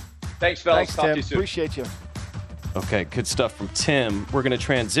 Thanks, fellas. Thanks, Talk Tim. to you soon. Appreciate you. Okay, good stuff from Tim. We're going to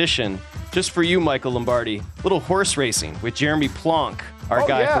transition, just for you, Michael Lombardi, little horse racing with Jeremy Plonk, our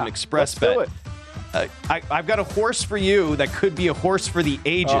guy from Express Bet. Let's do it. I've got a horse for you that could be a horse for the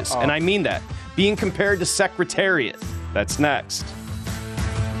ages, and I mean that. Being compared to Secretariat. That's next.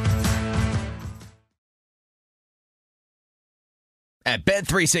 At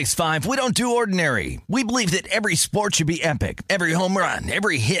Bet365, we don't do ordinary. We believe that every sport should be epic. Every home run,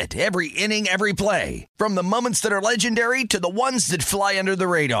 every hit, every inning, every play. From the moments that are legendary to the ones that fly under the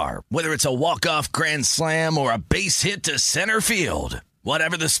radar. Whether it's a walk-off grand slam or a base hit to center field.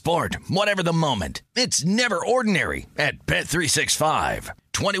 Whatever the sport, whatever the moment. It's never ordinary at Bet365.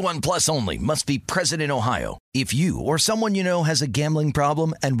 21 plus only. Must be present in Ohio. If you or someone you know has a gambling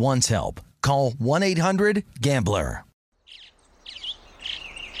problem and wants help, call 1-800-GAMBLER.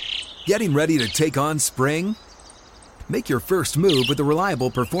 Getting ready to take on spring? Make your first move with the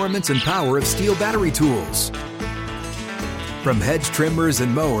reliable performance and power of Steel battery tools. From hedge trimmers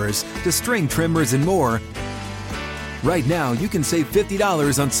and mowers to string trimmers and more, right now you can save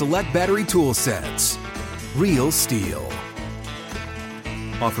 $50 on select battery tool sets. Real Steel.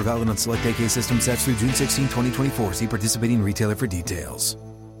 Offer valid on select AK system sets through June 16, 2024. See participating retailer for details.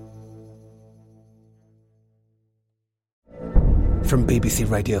 From BBC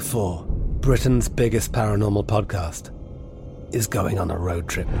Radio 4, Britain's biggest paranormal podcast is going on a road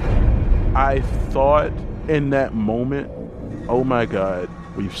trip. I thought in that moment, oh my God,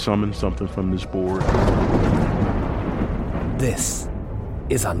 we've summoned something from this board. This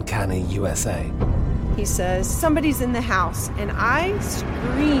is Uncanny USA. He says, somebody's in the house, and I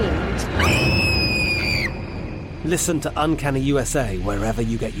screamed. Listen to Uncanny USA wherever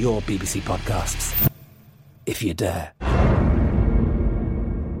you get your BBC podcasts, if you dare.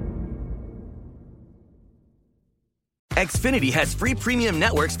 Xfinity has free premium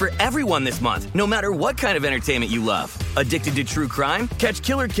networks for everyone this month, no matter what kind of entertainment you love. Addicted to true crime? Catch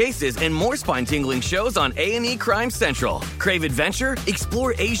killer cases and more spine-tingling shows on A&E Crime Central. Crave adventure?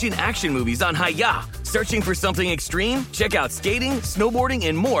 Explore Asian action movies on Hi-YAH. Searching for something extreme? Check out skating, snowboarding,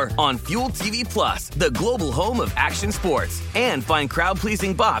 and more on Fuel TV Plus, the global home of action sports. And find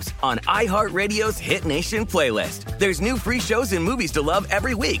crowd-pleasing bops on iHeartRadio's Hit Nation playlist. There's new free shows and movies to love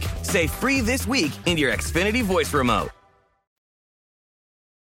every week. Say free this week in your Xfinity voice remote.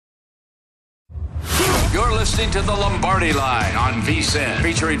 You're listening to The Lombardi Line on VSiN,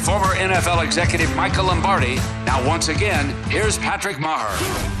 featuring former NFL executive Michael Lombardi. Now, once again, here's Patrick Maher.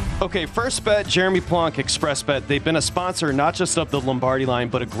 Okay, First Bet, Jeremy Plonk, ExpressBet. They've been a sponsor not just of the Lombardi Line,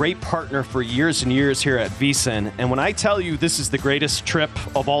 but a great partner for years and years here at VSiN. And when I tell you this is the greatest trip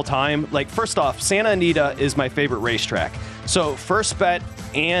of all time, like, first off, Santa Anita is my favorite racetrack. So First Bet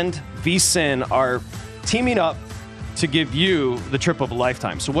and VSiN are teaming up to give you the trip of a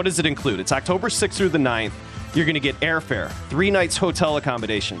lifetime. So what does it include? It's October 6th through the 9th. You're going to get airfare, 3 nights hotel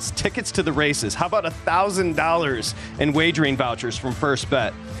accommodations, tickets to the races. How about $1,000 in wagering vouchers from First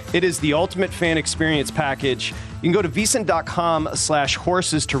Bet? It is the ultimate fan experience package. You can go to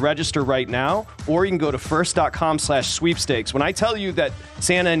VSiN.com/horses to register right now, or you can go to first.com/sweepstakes. When I tell you that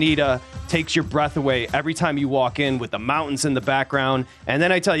Santa Anita takes your breath away every time you walk in with the mountains in the background, and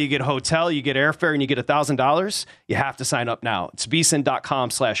then I tell you get a hotel, you get airfare, and you get $1,000, you have to sign up now. It's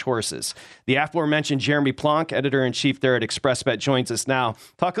VSiN.com/horses. The aforementioned Jeremy Plonk, editor-in-chief there at ExpressBet, joins us now.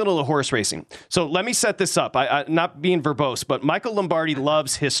 Talk a little horse racing. So let me set this up. I not being verbose, but Michael Lombardi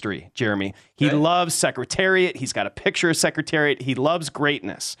loves history, Jeremy. He loves Secretariat. He's got a picture of Secretariat. He loves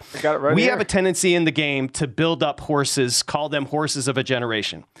greatness. I got it right We here. have a tendency in the game to build up horses, call them horses of a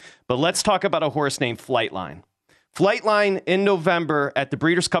generation. But let's talk about a horse named Flightline. Flightline in November at the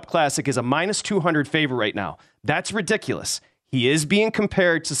Breeders' Cup Classic is a -200 favorite right now. That's ridiculous. He is being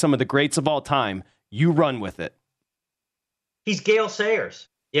compared to some of the greats of all time. You run with it. He's Gale Sayers.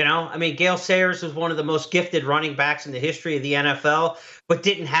 You know, I mean, Gale Sayers was one of the most gifted running backs in the history of the NFL, but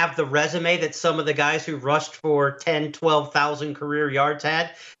didn't have the resume that some of the guys who rushed for 10, 12,000 career yards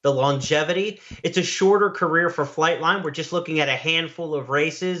had, the longevity. It's a shorter career for Flightline. We're just looking at a handful of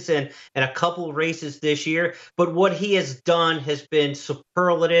races and a couple of races this year. But what he has done has been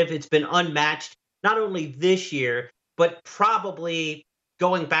superlative. It's been unmatched, not only this year, but probably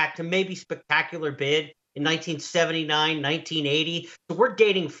going back to maybe Spectacular Bid in 1979, 1980. So we're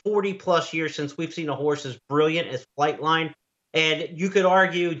dating 40 plus years since we've seen a horse as brilliant as Flightline. And you could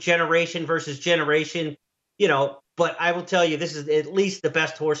argue generation versus generation, you know, but I will tell you, this is at least the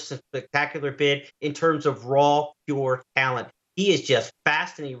best horse since Spectacular Bid in terms of raw, pure talent. He is just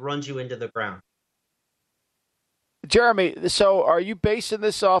fast and he runs you into the ground. Jeremy, so are you basing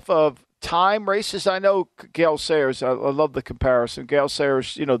this off of time races? I know Gale Sayers, I love the comparison. Gale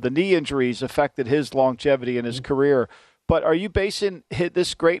Sayers, you know, the knee injuries affected his longevity in his career. But are you basing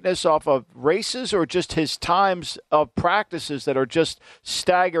this greatness off of races or just his times of practices that are just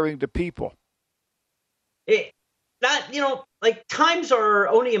staggering to people? Like times are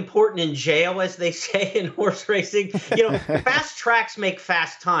only important in jail, as they say in horse racing. You know, fast tracks make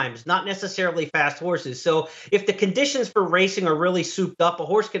fast times, not necessarily fast horses. So if the conditions for racing are really souped up, a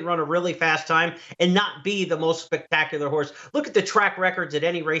horse can run a really fast time and not be the most spectacular horse. Look at the track records at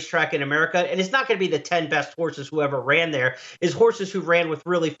any racetrack in America, and it's not going to be the 10 best horses who ever ran there. It's horses who ran with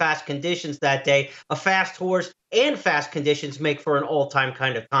really fast conditions that day. A fast horse and fast conditions make for an all-time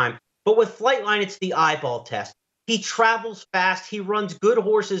kind of time. But with Flightline, it's the eyeball test. He travels fast. He runs good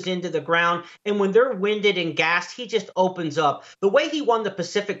horses into the ground. And when they're winded and gassed, he just opens up. The way he won the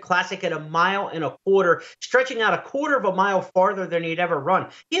Pacific Classic at 1.25 miles, stretching out 1/4 mile farther than he'd ever run.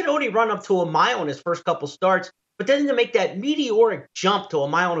 He had only run up to 1 mile in his first couple starts, but then to make that meteoric jump to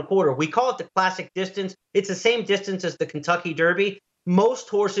 1.25 miles, we call it the classic distance. It's the same distance as the Kentucky Derby. Most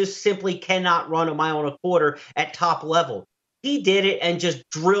horses simply cannot run 1.25 miles at top level. He did it and just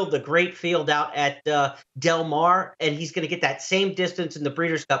drilled the great field out at Del Mar, and he's going to get that same distance in the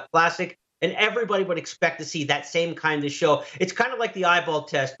Breeders' Cup Classic, and everybody would expect to see that same kind of show. It's kind of like the eyeball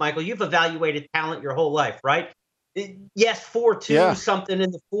test, Michael. You've evaluated talent your whole life, right? Yes, 4.2 something in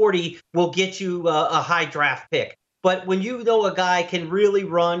the 40 will get you a high draft pick. But when you know a guy can really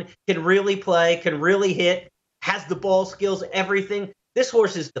run, can really play, can really hit, has the ball skills, everything, this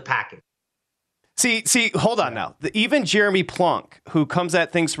horse is the package. See, hold on now. Even Jeremy Plonk, who comes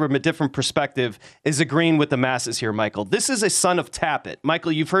at things from a different perspective, is agreeing with the masses here, Michael. This is a son of Tapit.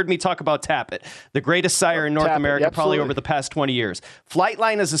 Michael, you've heard me talk about Tapit, the greatest sire in North America, probably over the past 20 years.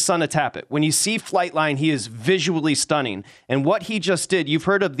 Flightline is a son of Tapit. When you see Flightline, he is visually stunning. And what he just did, you've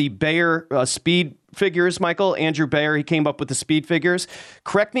heard of the Bayer speed figures, Michael. Andrew Bayer, he came up with the speed figures.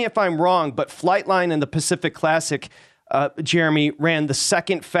 Correct me if I'm wrong, but Flightline in the Pacific Classic, Jeremy, ran the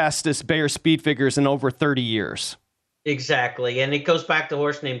second fastest Bayer speed figures in over 30 years. Exactly. And it goes back to a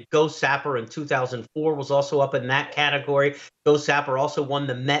horse named Go Sapper in 2004, was also up in that category. Go Sapper also won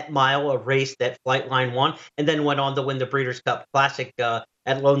the Met Mile, a race that Flightline won, and then went on to win the Breeders' Cup Classic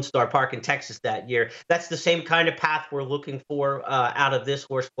at Lone Star Park in Texas that year. That's the same kind of path we're looking for out of this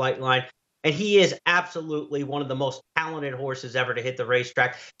horse, Flightline. And he is absolutely one of the most talented horses ever to hit the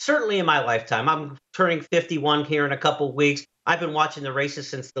racetrack, certainly in my lifetime. I'm turning 51 here in a couple of weeks. I've been watching the races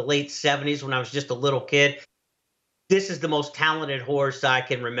since the late 70s when I was just a little kid. This is the most talented horse I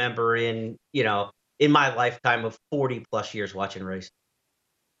can remember in my lifetime of 40 plus years watching racing.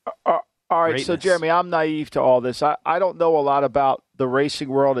 All right. Greatness. So Jeremy, I'm naive to all this. I don't know a lot about the racing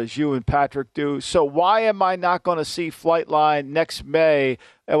world as you and Patrick do. So why am I not going to see Flightline next May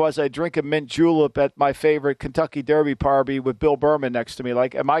as I drink a mint julep at my favorite Kentucky Derby party with Bill Berman next to me?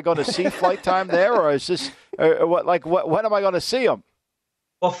 Like, am I going to see Flight Time there, or is this when am I going to see him?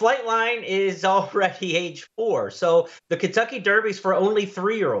 Well, Flightline is already age 4, so the Kentucky Derby's for only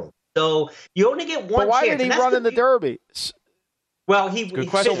 3-year-olds. So you only get one. But why chance. did he run in the Derby? Well,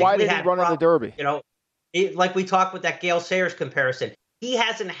 so why did he run in the Derby? Like we talked with that Gale Sayers comparison, he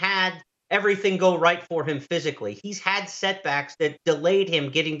hasn't had everything go right for him physically. He's had setbacks that delayed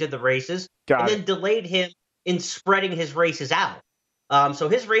him getting to the races, then delayed him in spreading his races out. So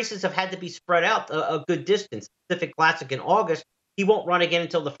his races have had to be spread out a good distance. Pacific Classic in August. He won't run again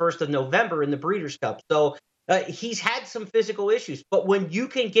until the 1st of November in the Breeders' Cup. So he's had some physical issues. But when you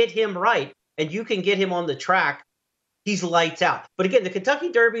can get him right and you can get him on the track, he's lights out. But again, the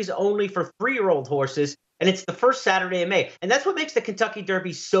Kentucky Derby is only for 3-year-old horses, and it's the first Saturday in May. And that's what makes the Kentucky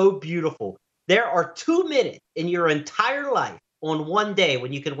Derby so beautiful. There are 2 minutes in your entire life on one day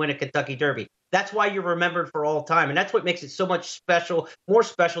when you can win a Kentucky Derby. That's why you're remembered for all time. And that's what makes it so much special, more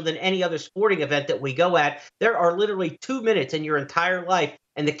special than any other sporting event that we go at. There are literally 2 minutes in your entire life,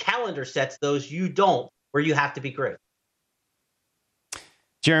 and the calendar sets those. You don't, where you have to be great.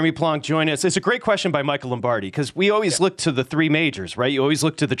 Jeremy Plonk join us. It's a great question by Michael Lombardi, because we always look to the 3 majors, right? You always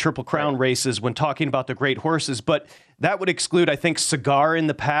look to the Triple Crown races when talking about the great horses, but that would exclude, I think, Cigar in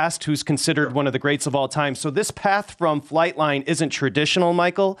the past, who's considered one of the greats of all time. So this path from Flightline isn't traditional,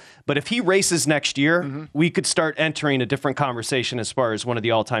 Michael, but if he races next year, we could start entering a different conversation as far as one of the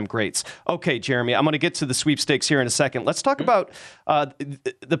all-time greats. Okay, Jeremy, I'm going to get to the sweepstakes here in a second. Let's talk about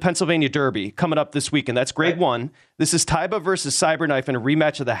the Pennsylvania Derby coming up this weekend. That's grade 1. This is Taiba versus Cyberknife in a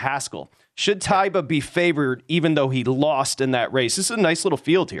rematch of the Haskell. Should Taiba be favored even though he lost in that race? This is a nice little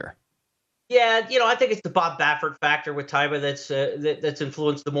field here. Yeah, I think it's the Bob Baffert factor with Taiba that's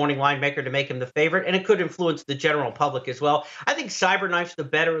influenced the morning line maker to make him the favorite, and it could influence the general public as well. I think Cyberknife's the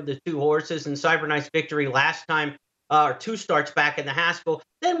better of the 2 horses, and Cyberknife's victory last time, or 2 starts back in the Haskell,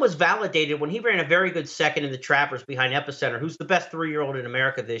 then was validated when he ran a very good second in the Trappers behind Epicenter, who's the best 3-year-old in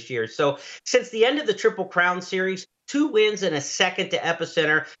America this year. So since the end of the Triple Crown Series, 2 wins and a second to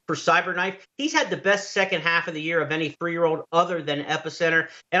Epicenter for Cyberknife. He's had the best second half of the year of any 3-year-old other than Epicenter,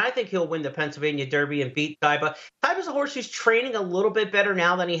 and I think he'll win the Pennsylvania Derby and beat Taiba. Taiba's a horse who's training a little bit better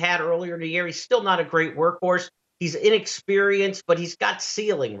now than he had earlier in the year. He's still not a great workhorse. He's inexperienced, but he's got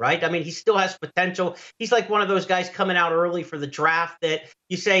ceiling, right? I mean, he still has potential. He's like one of those guys coming out early for the draft that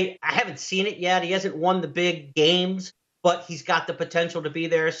you say, I haven't seen it yet. He hasn't won the big games, but he's got the potential to be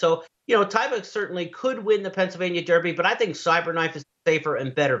there. So, Taiba certainly could win the Pennsylvania Derby, but I think Cyberknife is safer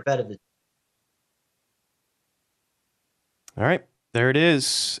and better bet of the two. All right. There it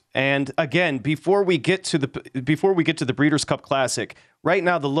is. And again, before we get to the Breeders' Cup Classic, right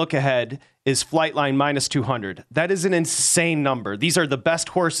now the look ahead is Flightline minus 200. That is an insane number. These are the best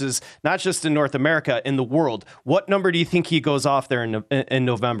horses, not just in North America, in the world. What number do you think he goes off there in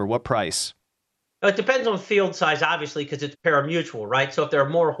November? What price? It depends on field size, obviously, because it's pari-mutuel, right? So if there are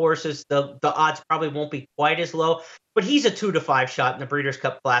more horses, the odds probably won't be quite as low. But he's a 2-5 shot in the Breeders'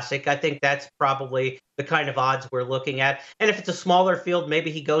 Cup Classic. I think that's probably the kind of odds we're looking at. And if it's a smaller field, maybe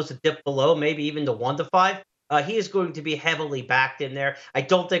he goes a dip below, maybe even to 1-5. He is going to be heavily backed in there. I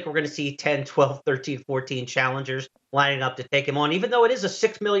don't think we're going to see 10, 12, 13, 14 challengers lining up to take him on, even though it is a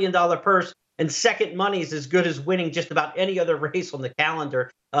 $6 million purse. And second money is as good as winning just about any other race on the calendar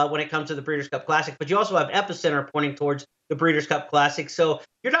when it comes to the Breeders' Cup Classic. But you also have Epicenter pointing towards the Breeders' Cup Classic. So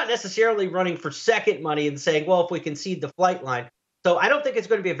you're not necessarily running for second money and saying, well, if we concede the Flightline. So I don't think it's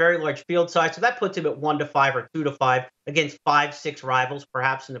going to be a very large field size. So that puts him at 1-5 or 2-5 against 5-6 rivals,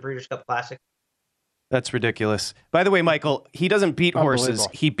 perhaps, in the Breeders' Cup Classic. That's ridiculous. By the way, Michael, he doesn't beat horses.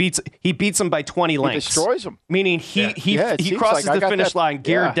 He beats them by 20 lengths. He destroys them. Meaning he crosses the finish line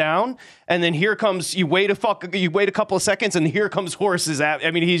geared down, and then here comes you wait a couple of seconds, and here comes horses at.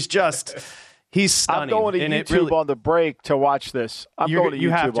 I mean, he's stunning. I'm going to YouTube on the break to watch this. I'm going to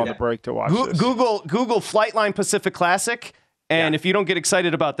YouTube on the break to watch this. Google Flightline Pacific Classic. And if you don't get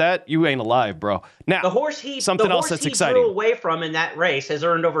excited about that, you ain't alive, bro. Now, the horse he exciting. drew away from in that race has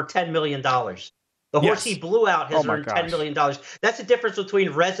earned over $10 million. The horse he blew out has earned $10 million. That's the difference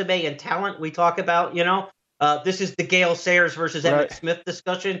between resume and talent we talk about, This is the Gale Sayers versus Emmitt Smith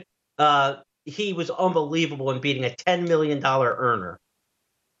discussion. He was unbelievable in beating a $10 million earner.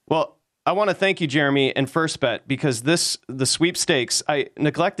 Well, I want to thank you, Jeremy, and First Bet, because the sweepstakes, I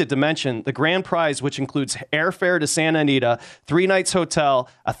neglected to mention the grand prize, which includes airfare to Santa Anita, 3 nights hotel,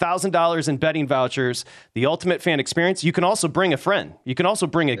 $1,000 in betting vouchers, the ultimate fan experience. You can also bring a friend. You can also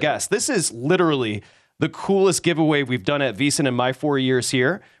bring a guest. This is literally the coolest giveaway we've done at VSiN in my 4 years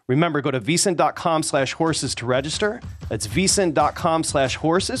here. Remember, go to vsin.com/horses to register. That's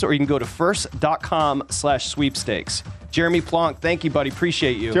vsin.com/horses, or you can go to first.com/sweepstakes. Jeremy Plonk, thank you, buddy.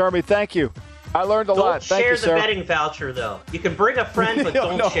 Appreciate you. Jeremy, thank you. I learned a lot. Thank you, sir. Don't share the betting voucher, though. You can bring a friend, but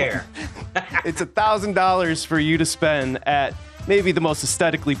don't share. It's $1,000 for you to spend at maybe the most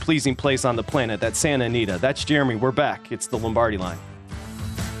aesthetically pleasing place on the planet. That's Santa Anita. That's Jeremy. We're back. It's the Lombardi Line.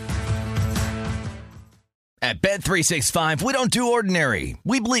 At Bet365, we don't do ordinary.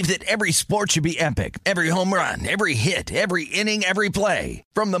 We believe that every sport should be epic. Every home run, every hit, every inning, every play.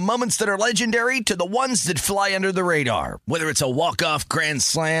 From the moments that are legendary to the ones that fly under the radar. Whether it's a walk-off grand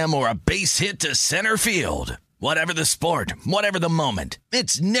slam or a base hit to center field. Whatever the sport, whatever the moment.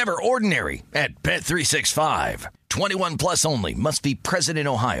 It's never ordinary at Bet365. 21 plus only. Must be present in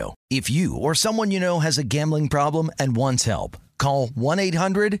Ohio. If you or someone you know has a gambling problem and wants help, call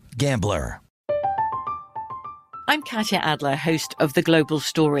 1-800-GAMBLER. I'm Katya Adler, host of The Global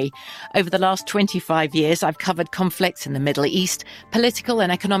Story. Over the last 25 years, I've covered conflicts in the Middle East, political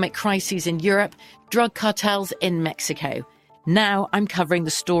and economic crises in Europe, drug cartels in Mexico. Now I'm covering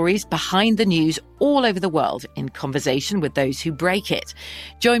the stories behind the news all over the world in conversation with those who break it.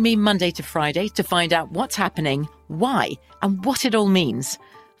 Join me Monday to Friday to find out what's happening, why, and what it all means.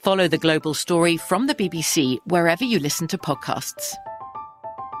 Follow The Global Story from the BBC wherever you listen to podcasts.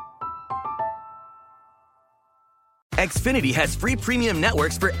 Xfinity has free premium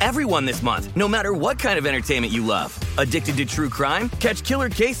networks for everyone this month, no matter what kind of entertainment you love. Addicted to true crime? Catch killer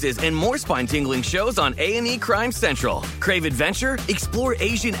cases and more spine-tingling shows on A&E Crime Central. Crave adventure? Explore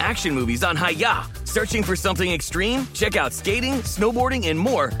Asian action movies on Hi-YAH. Searching for something extreme? Check out skating, snowboarding, and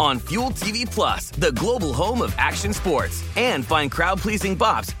more on Fuel TV Plus, the global home of action sports. And find crowd-pleasing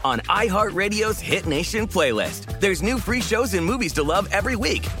bops on iHeartRadio's Hit Nation playlist. There's new free shows and movies to love every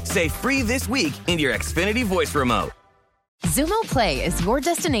week. Say free this week in your Xfinity voice remote. Xumo Play is your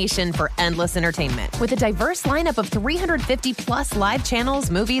destination for endless entertainment. With a diverse lineup of 350-plus live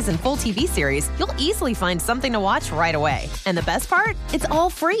channels, movies, and full TV series, you'll easily find something to watch right away. And the best part? It's all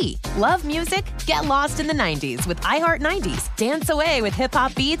free. Love music? Get lost in the 90s with iHeart 90s, dance away with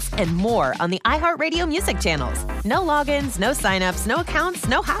hip-hop beats, and more on the iHeartRadio music channels. No logins, no signups, no accounts,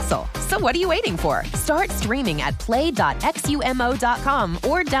 no hassle. So what are you waiting for? Start streaming at play.xumo.com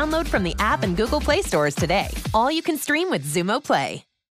or download from the app and Google Play stores today. All you can stream with Xumo Play.